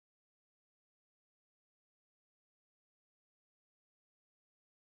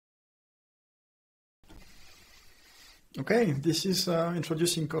Okay, this is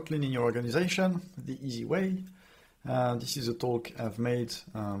introducing Kotlin in your organization, the easy way. This is a talk I've made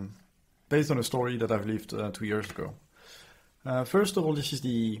based on a story that I've lived 2 years ago. First of all, this is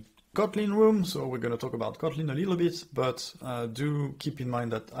the Kotlin room, so we're going to talk about Kotlin a little bit, but do keep in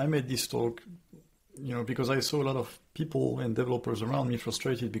mind that I made this talk because I saw a lot of people and developers around me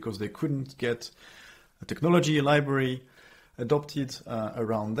frustrated because they couldn't get a technology, a library adopted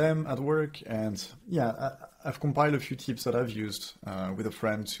around them at work. And yeah, I've compiled a few tips that I've used with a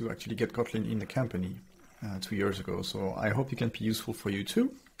friend to actually get Kotlin in the company 2 years ago. So I hope it can be useful for you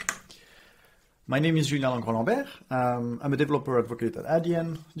too. My name is Julien Lengrand-Lambert. I'm a developer advocate at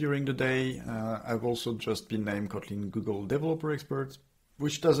Adyen during the day. I've also just been named Kotlin Google Developer Expert,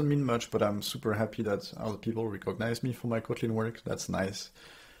 which doesn't mean much, but I'm super happy that other people recognize me for my Kotlin work. That's nice.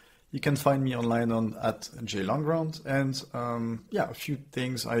 You can find me online at jlengrand. And a few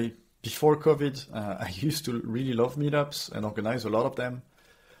things. Before COVID, I used to really love meetups and organize a lot of them.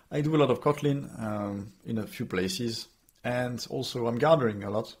 I do a lot of Kotlin in a few places. And also I'm gardening a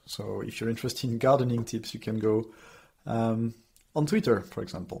lot. So if you're interested in gardening tips, you can go on Twitter, for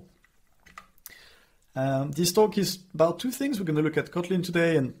example. This talk is about two things. We're going to look at Kotlin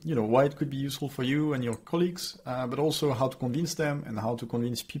today and why it could be useful for you and your colleagues, but also how to convince them and how to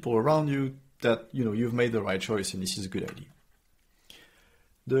convince people around you that you've made the right choice and this is a good idea.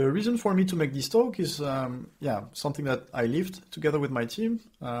 The reason for me to make this talk is something that I lived together with my team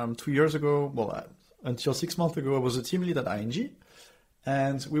 2 years ago. Well, until 6 months ago, I was a team lead at ING,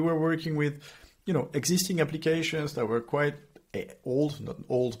 and we were working with existing applications that were quite not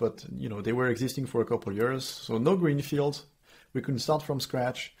old, but they were existing for a couple of years. So no greenfield. We couldn't start from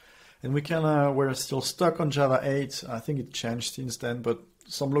scratch, and we were still stuck on Java 8. I think it changed since then, but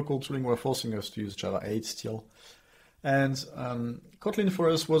some local tooling were forcing us to use Java 8 still. And Kotlin for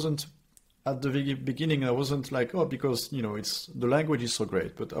us wasn't at the beginning. I wasn't like, because the language is so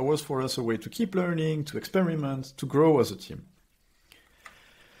great, but it was for us a way to keep learning, to experiment, to grow as a team.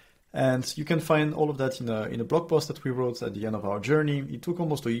 And you can find all of that in a blog post that we wrote at the end of our journey. It took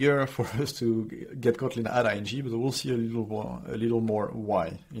almost a year for us to get Kotlin at ING, but we'll see a little more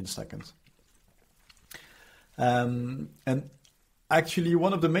why in a second. And actually,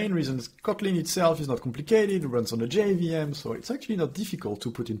 one of the main reasons, Kotlin itself is not complicated. It runs on a JVM, so it's actually not difficult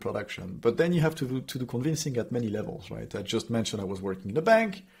to put in production. But then you have to do convincing at many levels, right? I just mentioned I was working in a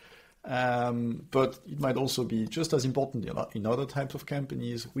bank. But it might also be just as important in other types of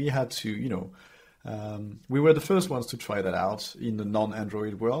companies. We had to, we were the first ones to try that out in the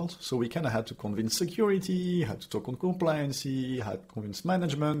non-Android world. So we kind of had to convince security, had to talk on compliancy, had to convince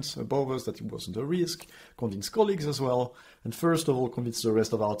management above us that it wasn't a risk, convince colleagues as well. And first of all, convince the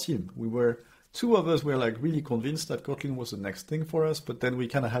rest of our team. Two of us were really convinced that Kotlin was the next thing for us, but then we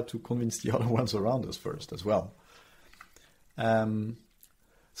kind of had to convince the other ones around us first as well.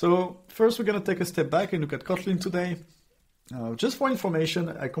 So first, we're going to take a step back and look at Kotlin today. Just for information,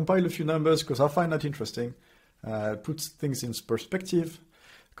 I compiled a few numbers because I find that interesting. Puts things in perspective.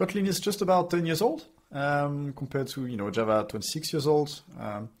 Kotlin is just about 10 years old compared to Java 26 years old.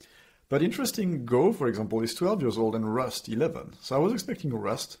 But interesting, Go, for example, is 12 years old and Rust 11. So I was expecting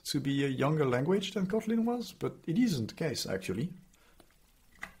Rust to be a younger language than Kotlin was, but it isn't the case actually.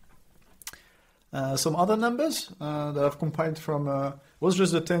 Some other numbers that I've compiled from was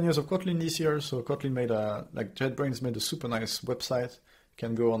just the 10 years of Kotlin this year. So Kotlin made JetBrains made a super nice website. You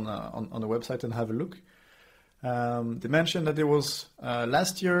can go on the website and have a look. They mentioned that there was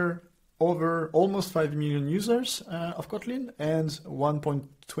last year over almost 5 million users of Kotlin and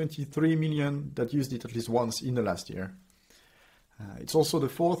 1.23 million that used it at least once in the last year. It's also the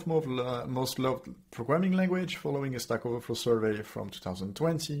fourth most loved programming language, following a Stack Overflow survey from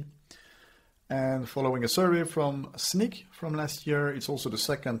 2020. And following a survey from SNCC from last year, it's also the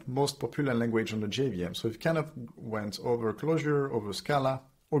second most popular language on the JVM. So it kind of went over Clojure, over Scala,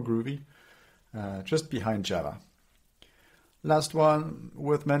 or Groovy, just behind Java. Last one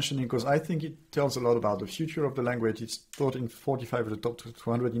worth mentioning, because I think it tells a lot about the future of the language. It's taught in 45 of the top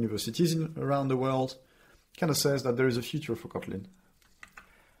 200 universities around the world. Kind of says that there is a future for Kotlin.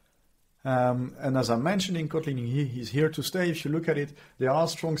 And as I'm mentioning, Kotlin is here to stay. If you look at it, there are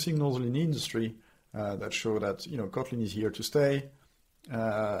strong signals in the industry that show that Kotlin is here to stay.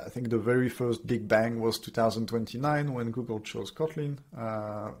 I think the very first big bang was 2029 when Google chose Kotlin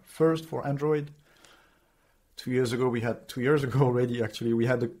first for Android. 2 years ago already, actually, we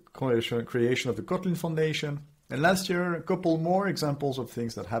had the creation of the Kotlin Foundation. And last year, a couple more examples of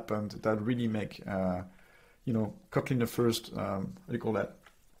things that happened that really make Kotlin the first,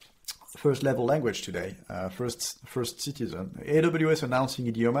 first level language today, first citizen. AWS announcing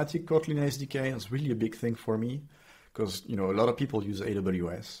idiomatic Kotlin SDK is really a big thing for me because a lot of people use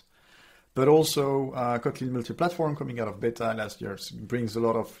AWS. But also Kotlin multi-platform coming out of beta last year brings a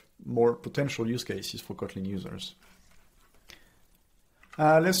lot of more potential use cases for Kotlin users.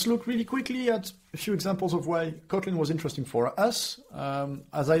 Let's look really quickly at a few examples of why Kotlin was interesting for us.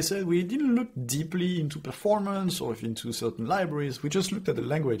 As I said, we didn't look deeply into performance or into certain libraries. We just looked at the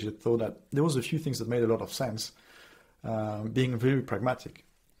language and thought that there was a few things that made a lot of sense, being very pragmatic.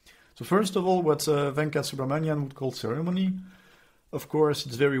 So first of all, what Venkat Subramanian would call ceremony. Of course,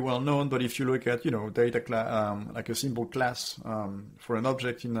 it's very well known, but if you look at, data like a simple class for an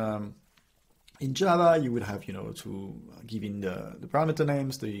object in Java, you would have, to give in the parameter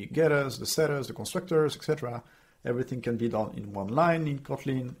names, the getters, the setters, the constructors, etc. Everything can be done in one line in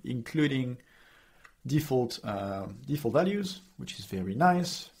Kotlin, including default values, which is very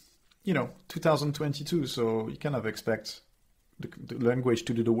nice. 2022, so you kind of expect the language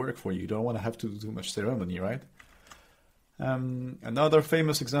to do the work for you. You don't want to have to do much ceremony, right? Another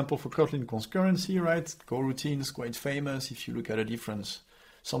famous example for Kotlin concurrency, right? Coroutine is quite famous. If you look at a difference,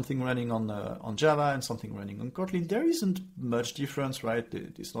 something running on Java and something running on Kotlin, there isn't much difference, right?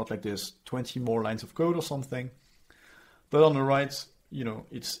 It's not like there's 20 more lines of code or something. But on the right,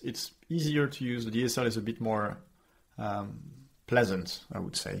 it's easier to use. The DSL is a bit more pleasant, I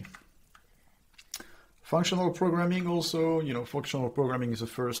would say. Functional programming also, functional programming is the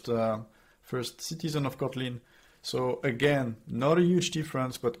first citizen of Kotlin. So again, not a huge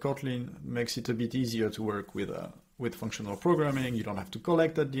difference, but Kotlin makes it a bit easier to work with functional programming. You don't have to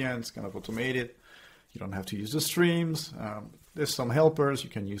collect at the end, it's kind of automated. You don't have to use the streams. There's some helpers. You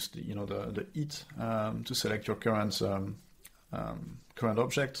can use the it to select your current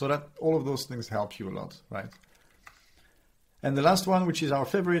object. So that all of those things help you a lot, right? And the last one, which is our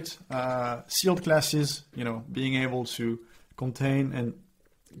favorite, sealed classes, being able to contain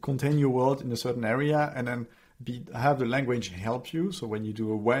your world in a certain area and then have the language help you. So when you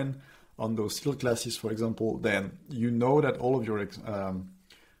do a when on those sealed classes, for example, then you know that all of your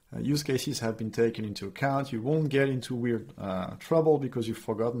use cases have been taken into account. You won't get into weird trouble because you've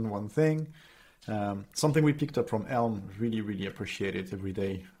forgotten one thing. Something we picked up from Elm, really, really appreciate it every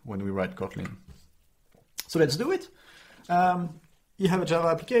day when we write Kotlin. So let's do it. You have a Java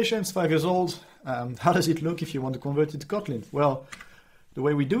application, it's 5 years old. How does it look if you want to convert it to Kotlin? Well, the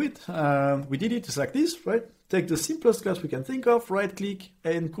way we do it, we did it like this, right? Take the simplest class we can think of, right click,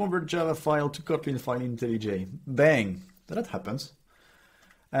 and convert Java file to Kotlin file in IntelliJ. Bang! That happens.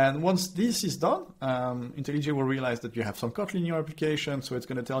 And once this is done, IntelliJ will realize that you have some Kotlin in your application, so it's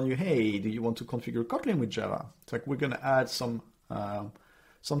going to tell you, hey, do you want to configure Kotlin with Java? It's like we're going to add some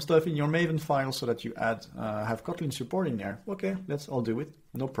stuff in your Maven file so that you have Kotlin support in there. Okay, let's all do it.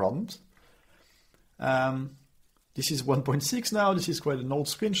 No problems. This is 1.6 now. This is quite an old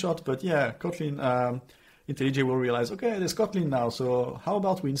screenshot, but yeah, Kotlin, IntelliJ will realize, okay, there's Kotlin now, so how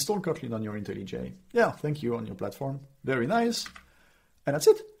about we install Kotlin on your IntelliJ? Yeah, thank you, on your platform. Very nice. And that's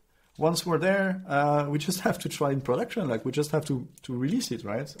it. Once we're there, we just have to try in production, like we just have to release it,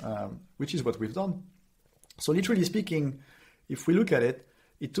 right? Which is what we've done. So literally speaking, if we look at it,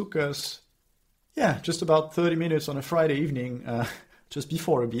 it took us, just about 30 minutes on a Friday evening, just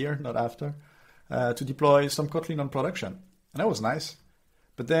before a beer, not after, to deploy some Kotlin on production. And that was nice.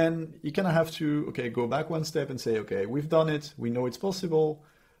 But then you kind of have to, go back one step and say, okay, we've done it. We know it's possible.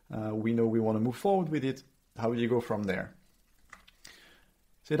 We know we want to move forward with it. How do you go from there?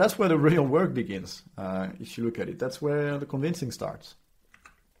 So that's where the real work begins, if you look at it. That's where the convincing starts.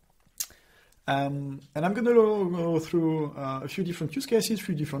 And I'm going to go through a few different use cases, a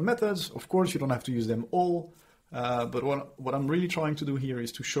few different methods. Of course, you don't have to use them all. But what I'm really trying to do here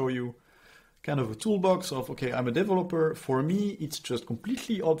is to show you kind of a toolbox of, okay, I'm a developer. For me, it's just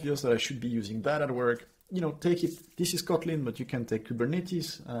completely obvious that I should be using that at work. Take it. This is Kotlin, but you can take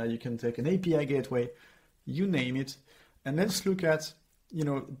Kubernetes. You can take an API gateway. You name it. And let's look at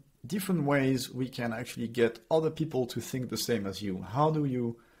different ways we can actually get other people to think the same as you. How do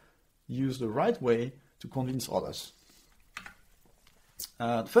you use the right way to convince others?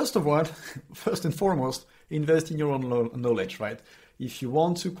 First and foremost, invest in your own knowledge, right? If you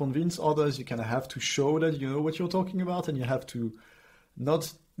want to convince others, you kind of have to show that you know what you're talking about, and you have to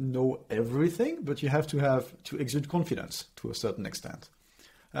not know everything, but you have to exude confidence to a certain extent.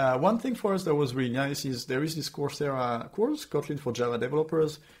 One thing for us that was really nice is there is this Coursera course, Kotlin for Java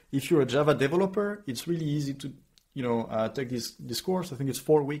developers. If you're a Java developer, it's really easy to take this course. I think it's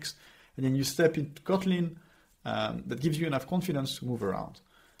 4 weeks, and then you step into Kotlin. That gives you enough confidence to move around,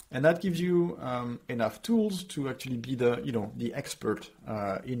 and that gives you enough tools to actually be the expert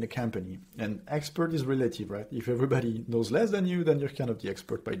in the company. And expert is relative, right? If everybody knows less than you, then you're kind of the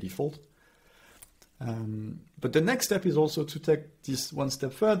expert by default. But the next step is also to take this one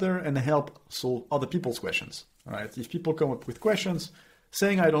step further and help solve other people's questions. All right? If people come up with questions,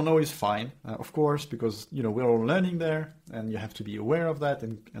 saying I don't know is fine, of course, because we're all learning there, and you have to be aware of that,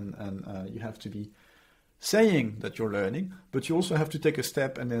 and you have to be saying that you're learning, but you also have to take a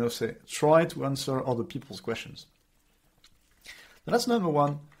step and then say try to answer other people's questions. So that's number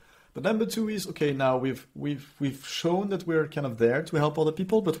one. But number two is, okay, now we've shown that we're kind of there to help other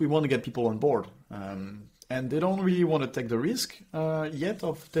people, but we want to get people on board. And they don't really want to take the risk yet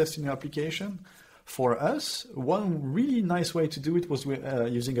of testing the application. For us, one really nice way to do it was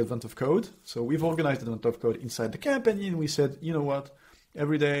using Advent of Code. So we've organized Advent of Code inside the company, and we said, you know what,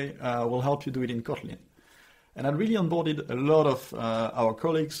 every day we'll help you do it in Kotlin. And I really onboarded a lot of our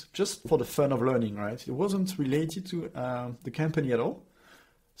colleagues just for the fun of learning, right? It wasn't related to the company at all.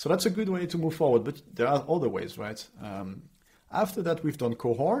 So that's a good way to move forward, but there are other ways, right? After that, we've done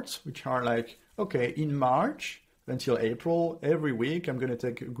cohorts, which are like, okay, in March until April, every week, I'm going to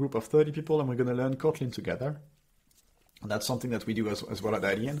take a group of 30 people and we're going to learn Kotlin together. And that's something that we do as well at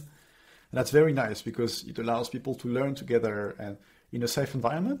IDN. And that's very nice because it allows people to learn together and in a safe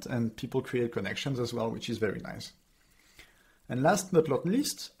environment, and people create connections as well, which is very nice. And last but not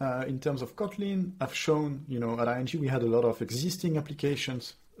least, in terms of Kotlin, I've shown, at ING we had a lot of existing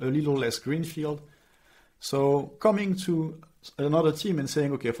applications, a little less greenfield. So coming to another team and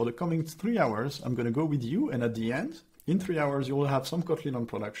saying, okay, for the coming 3 hours, I'm going to go with you, and at the end, in 3 hours, you will have some Kotlin on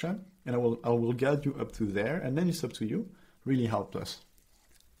production, and I will guide you up to there, and then it's up to you, really helped us.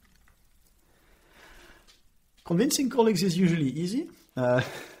 Convincing colleagues is usually easy,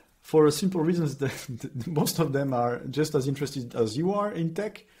 for a simple reason that most of them are just as interested as you are in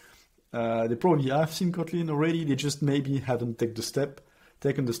tech. They probably have seen Kotlin already, they just maybe haven't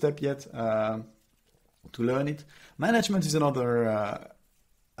taken the step yet to learn it. Management is another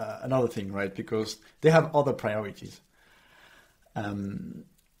thing, right? Because they have other priorities. And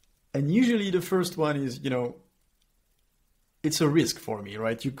usually the first one is, it's a risk for me,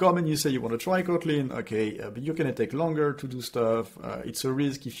 right? You come and you say you want to try Kotlin, okay, but you're going to take longer to do stuff. It's a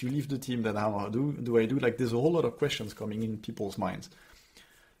risk if you leave the team, then how do I do? Like, there's a whole lot of questions coming in people's minds.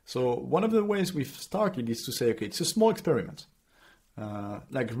 So one of the ways we've started is to say, okay, it's a small experiment.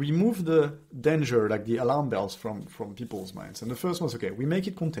 Like remove the danger, like the alarm bells from people's minds. And the first one's, okay, we make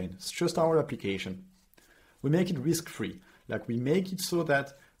it contained. It's just our application. We make it risk-free. Like we make it so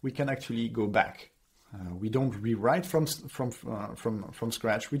that we can actually go back. We don't rewrite from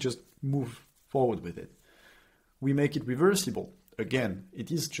scratch. We just move forward with it. We make it reversible. Again,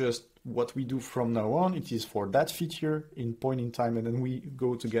 it is just what we do from now on. It is for that feature in point in time, and then we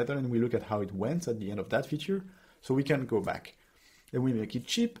go together and we look at how it went at the end of that feature, so we can go back. And we make it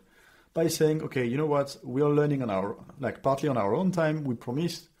cheap by saying, okay, you know what? We are learning partly on our own time. We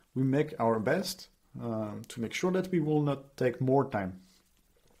promise we make our best to make sure that we will not take more time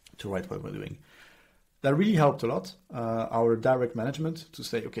to write what we're doing. That really helped a lot, our direct management, to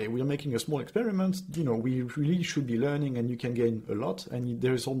say, okay, we are making a small experiment, we really should be learning and you can gain a lot and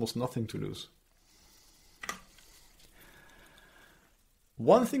there is almost nothing to lose.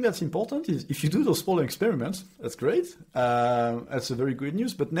 One thing that's important is if you do those small experiments, that's great, that's a very good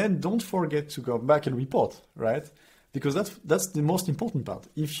news, but then don't forget to go back and report, right? Because that's the most important part.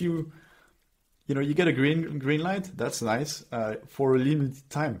 If you get a green light, that's nice for a limited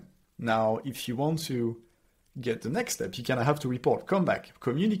time. Now, if you want to get the next step, you kind of have to report, come back,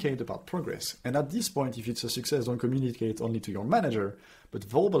 communicate about progress. And at this point, if it's a success, don't communicate only to your manager, but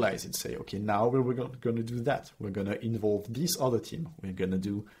verbalize it. Say, okay, now we're going to do that. We're going to involve this other team. We're going to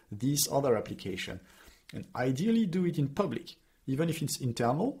do this other application. And ideally do it in public. Even if it's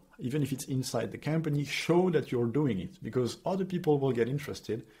internal, even if it's inside the company, show that you're doing it because other people will get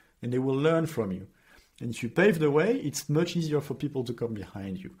interested and they will learn from you. And if you pave the way, it's much easier for people to come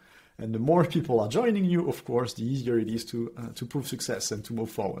behind you. And the more people are joining you, of course, the easier it is to prove success and to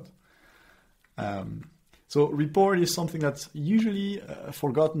move forward. So report is something that's usually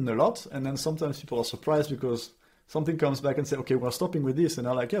forgotten a lot. And then sometimes people are surprised because something comes back and say, okay, we're stopping with this. And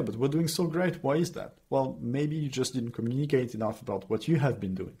they're like, yeah, but we're doing so great. Why is that? Well, maybe you just didn't communicate enough about what you have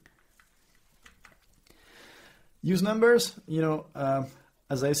been doing. Use numbers.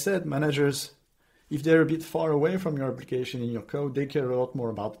 As I said, managers, if they're a bit far away from your application in your code, they care a lot more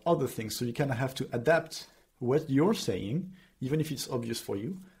about other things. So you kind of have to adapt what you're saying, even if it's obvious for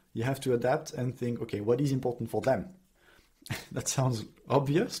you. You have to adapt and think, okay, what is important for them? That sounds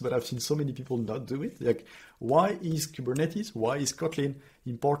obvious, but I've seen so many people not do it. Like, why is Kubernetes, why is Kotlin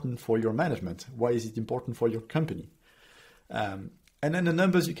important for your management? Why is it important for your company? And then the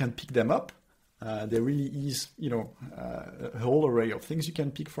numbers, you can pick them up. There really is, a whole array of things you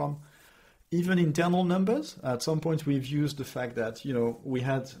can pick from. even internal numbers. At some point, we've used the fact that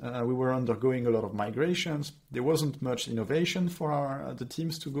we were undergoing a lot of migrations. There wasn't much innovation for the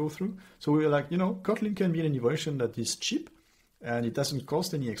teams to go through. So we were like, Kotlin can be an innovation that is cheap, and it doesn't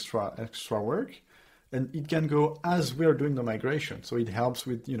cost any extra work, and it can go as we're doing the migration. So it helps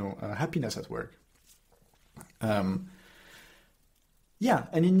with happiness at work. And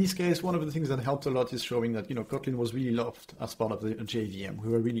in this case, one of the things that helped a lot is showing that Kotlin was really loved as part of the JVM.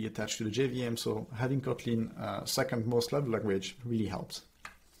 We were really attached to the JVM, so having Kotlin second most loved language really helps.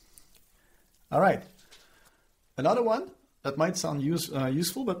 All right, another one that might sound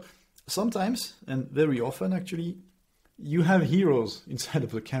useful, but sometimes, and very often actually, you have heroes inside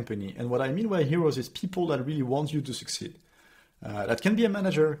of the company. And what I mean by heroes is people that really want you to succeed. That can be a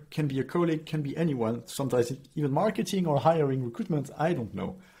manager, can be a colleague, can be anyone, sometimes even marketing or hiring, recruitment, I don't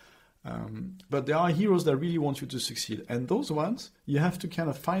know. But there are heroes that really want you to succeed. And those ones, you have to kind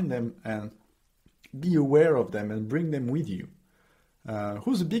of find them and be aware of them and bring them with you.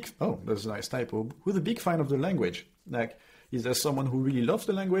 There's a nice typo. Who's a big fan of the language? Like, is there someone who really loves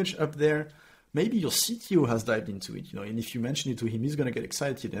the language up there? Maybe your CTO has dived into it, and if you mention it to him, he's going to get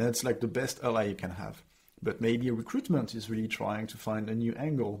excited, and that's like the best ally you can have. But maybe a recruitment is really trying to find a new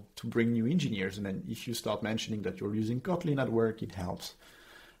angle to bring new engineers, and then if you start mentioning that you're using Kotlin at work, it helps.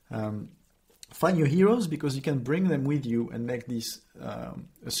 Find your heroes, because you can bring them with you and make this a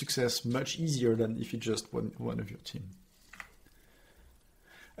success much easier than if you just one of your team.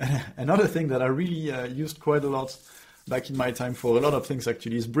 Another thing that I really used quite a lot back in my time for a lot of things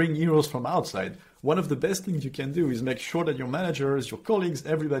actually is bring heroes from outside. One of the best things you can do is make sure that your managers, your colleagues,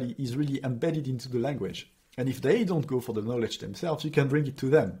 everybody is really embedded into the language. And if they don't go for the knowledge themselves, you can bring it to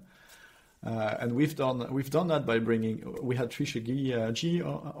them. And we've done that by we had Trisha G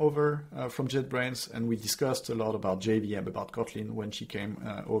over from JetBrains, and we discussed a lot about JVM, about Kotlin when she came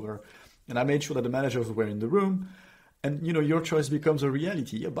over. And I made sure that the managers were in the room. And, your choice becomes a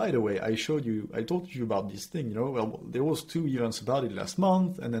reality. Yeah, by the way, I told you about this thing, well, there was 2 events about it last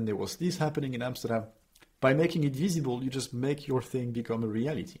month, and then there was this happening in Amsterdam. By making it visible, you just make your thing become a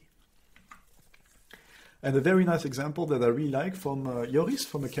reality. And a very nice example that I really like from Joris,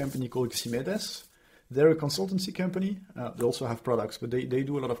 from a company called Ximedes. They're a consultancy company. They also have products, but they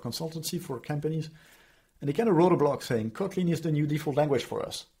do a lot of consultancy for companies. And they kind of wrote a blog saying, Kotlin is the new default language for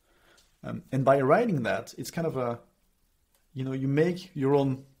us. And by writing that, it's kind of you make your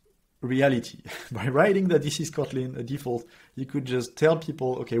own reality. By writing that this is Kotlin, a default, you could just tell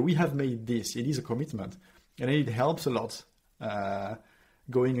people, okay, we have made this. It is a commitment. And it helps a lot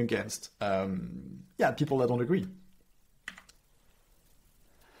going against people that don't agree.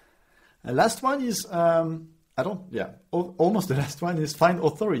 And last one is, almost the last one is find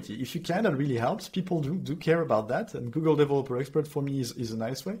authority. If you can, that really helps. People do care about that. And Google Developer Expert for me is a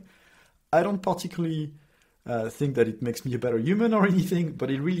nice way. I don't particularly think that it makes me a better human or anything, but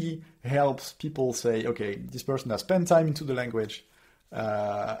it really helps people say, okay, this person has spent time into the language,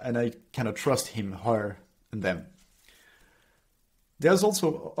 and I kind of trust him, her, and them. There's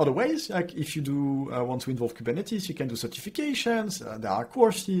also other ways, like if you do want to involve Kubernetes, you can do certifications, there are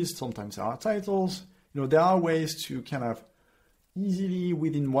courses, sometimes there are titles. There are ways to kind of easily,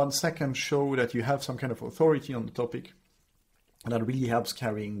 within 1 second, show that you have some kind of authority on the topic, and that really helps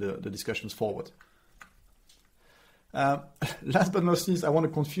carrying the discussions forward. Last but not least, I want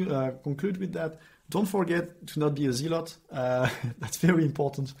to conclude with that. Don't forget to not be a zealot. That's very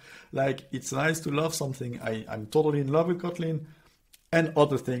important. Like, it's nice to love something. I'm totally in love with Kotlin and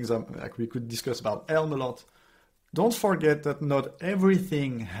other things. Like we could discuss about Elm a lot. Don't forget that not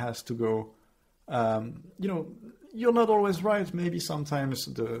everything has to go. You're not always right. Maybe sometimes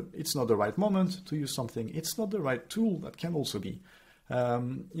it's not the right moment to use something. It's not the right tool. That can also be.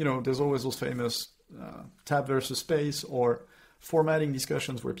 There's always those famous tab versus space or formatting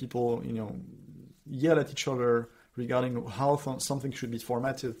discussions where people, yell at each other regarding how something should be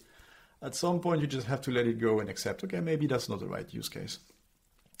formatted. At some point, you just have to let it go and accept, okay, maybe that's not the right use case.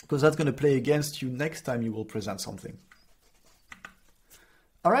 Because that's going to play against you next time you will present something.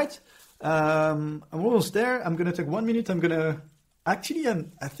 All right, I'm almost there. I'm going to take 1 minute. I'm going to actually,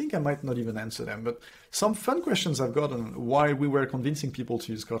 and I think I might not even answer them, but some fun questions I've got on why we were convincing people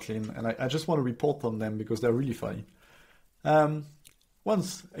to use Kotlin, and I just want to report on them because they're really funny.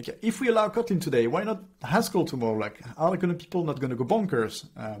 If we allow Kotlin today, why not Haskell tomorrow? Like, are people not going to go bonkers?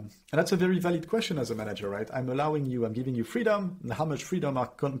 And that's a very valid question as a manager, right? I'm giving you freedom, and how much freedom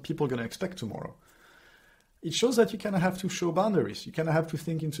are people going to expect tomorrow? It shows that you kind of have to show boundaries. You kind of have to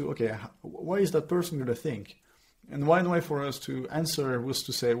think into, okay, why is that person going to think? And one way for us to answer was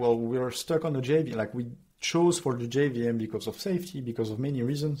to say, well, we're stuck on the JVM. Like, we chose for the JVM because of safety, because of many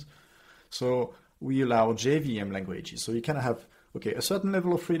reasons. So we allow JVM languages. So you kind of have, okay, a certain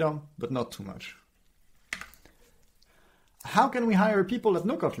level of freedom, but not too much. How can we hire people that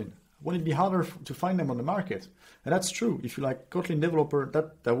know Kotlin? Won't it be harder to find them on the market? And that's true. If you like Kotlin developer,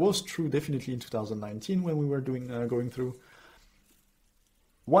 that was true definitely in 2019 when we were going through.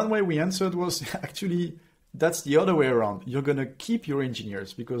 One way we answered was actually that's the other way around. You're going to keep your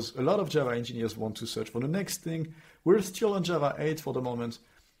engineers because a lot of Java engineers want to search for the next thing. We're still on Java 8 for the moment.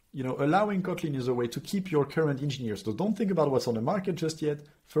 You know, allowing Kotlin is a way to keep your current engineers. So don't think about what's on the market just yet.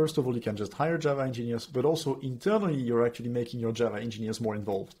 First of all, you can just hire Java engineers, but also internally, you're actually making your Java engineers more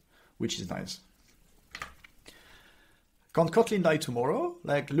involved, which is nice. Can't Kotlin die tomorrow?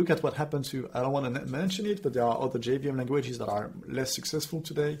 Like, look at what happened to, I don't want to mention it, but there are other JVM languages that are less successful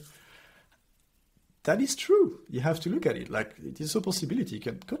today. That is true. You have to look at it. Like, it is a possibility.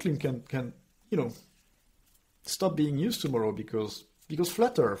 Kotlin can you know, stop being used tomorrow because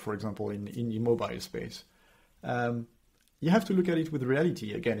Flutter, for example, in the mobile space. You have to look at it with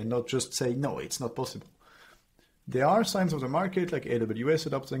reality again and not just say, no, it's not possible. There are signs of the market, like AWS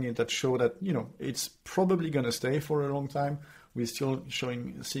adopting it, that show that, you know, it's probably going to stay for a long time. We're still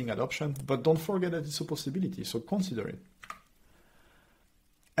seeing adoption, but don't forget that it's a possibility, so consider it.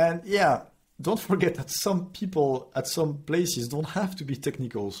 And yeah, don't forget that some people at some places don't have to be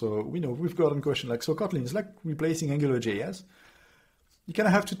technical. So, you know, we've gotten a question like, so Kotlin is like replacing AngularJS. You kind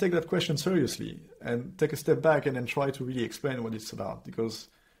of have to take that question seriously and take a step back and then try to really explain what it's about. Because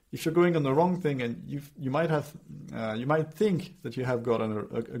if you're going on the wrong thing and you might think that you have gotten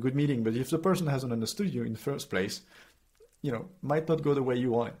a good meeting, but if the person hasn't understood you in the first place, you know, might not go the way you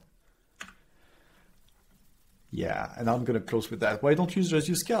want it. Yeah, and I'm going to close with that. Why don't you just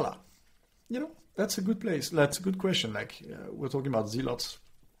use Scala? You know, that's a good place. That's a good question. Like we're talking about zealots.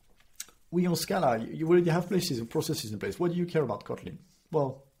 We on Scala, you already have places and processes in place. What do you care about Kotlin?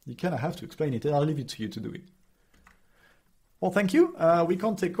 Well, you kind of have to explain it, and I'll leave it to you to do it. Well, thank you. We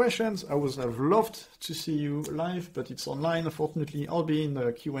can't take questions. I would have loved to see you live, but it's online. Unfortunately, I'll be in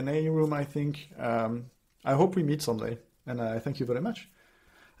the Q&A room, I think. I hope we meet someday, and I thank you very much.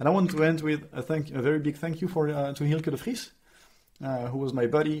 And I want to end with a very big thank you to Hilke de Vries, who was my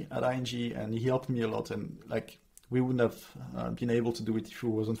buddy at ING, and he helped me a lot. And like we wouldn't have been able to do it if it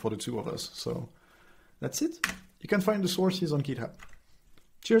wasn't for the two of us. So that's it. You can find the sources on GitHub.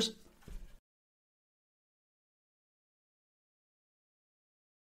 Cheers.